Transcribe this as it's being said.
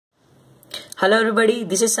Hello everybody,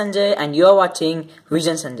 this is Sanjay and you are watching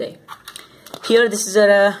Vision Sanjay. Here this is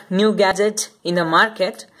a new gadget in the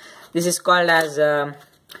market. This is called as a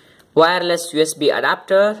wireless USB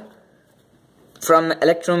adapter from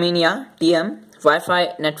Electromania TM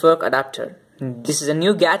Wi-Fi network adapter. This is a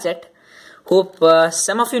new gadget. Hope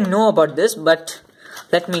some of you know about this, but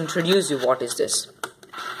let me introduce you what is this.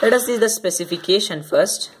 Let us see the specification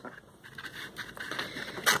first.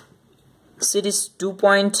 It is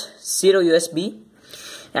 2.0 USB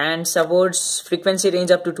and supports frequency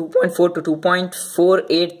range up to 2.4 to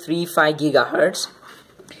 2.4835 gigahertz,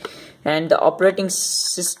 and the operating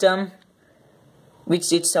system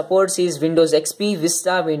which it supports is Windows XP,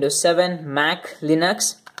 VISTA, Windows 7, Mac,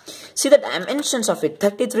 Linux. See the dimensions of it: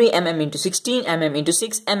 33mm into 16mm into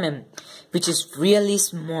 6mm, which is really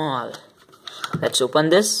small. Let's open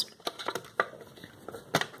this.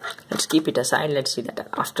 Let's keep it aside. Let's see that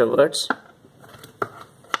afterwards.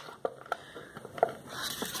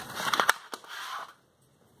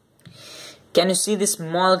 Can you see this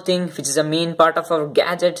small thing which is the main part of our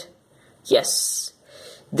gadget? Yes.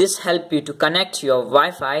 This helps you to connect your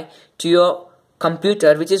Wi-Fi to your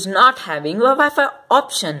computer which is not having a Wi-Fi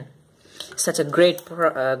option. Such a great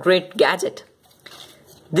gadget.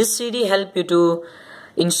 This CD helps you to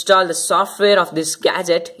install the software of this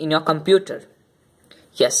gadget in your computer.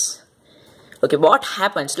 Yes. Okay, what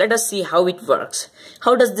happens? Let us see how it works.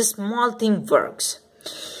 How does this small thing works?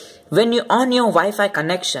 When you on your Wi-Fi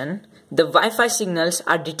connection, the Wi-Fi signals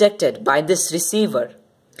are detected by this receiver.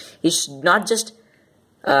 It's not just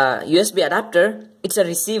a USB adapter, it's a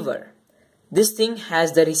receiver. This thing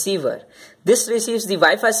has the receiver. This receives the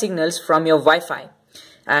Wi-Fi signals from your Wi-Fi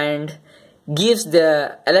and gives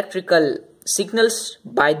the electrical signals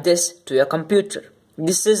by this to your computer.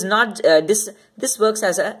 This is not this works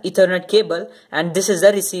as an Ethernet cable, and this is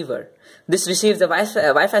the receiver. This receives the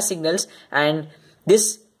Wi-Fi signals and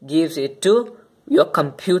this gives it to your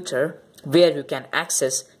computer, where you can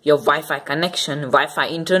access your Wi-Fi connection, Wi-Fi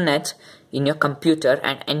internet in your computer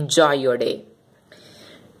and enjoy your day.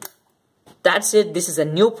 That's it. This is a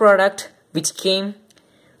new product which came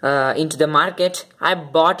into the market. I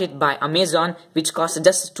bought it by Amazon, which cost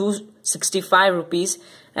just 265 rupees,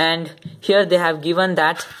 and here they have given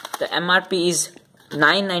that the MRP is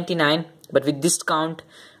 999, but with discount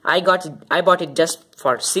I bought it just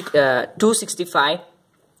for 265,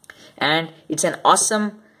 and it's an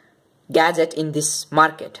awesome gadget in this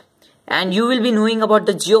market. And you will be knowing about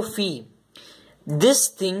the JioFi. This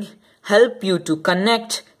thing help you to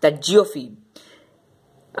connect that JioFi.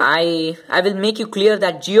 I will make you clear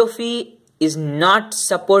that JioFi is not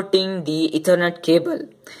supporting the Ethernet cable.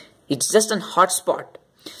 It's just an hotspot.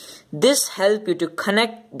 This help you to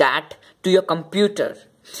connect that to your computer,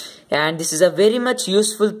 and this is a very much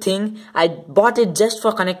useful thing. I bought it just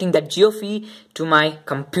for connecting that JioFi to my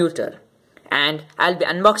computer, and I'll be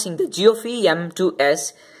unboxing the JioFi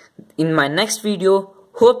M2S in my next video.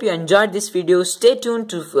 Hope you enjoyed this video. Stay tuned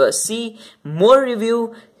to see more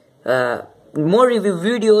review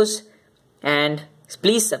videos, and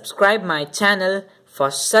please subscribe my channel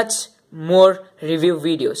for such more review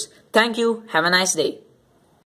videos. Thank you. Have a nice day.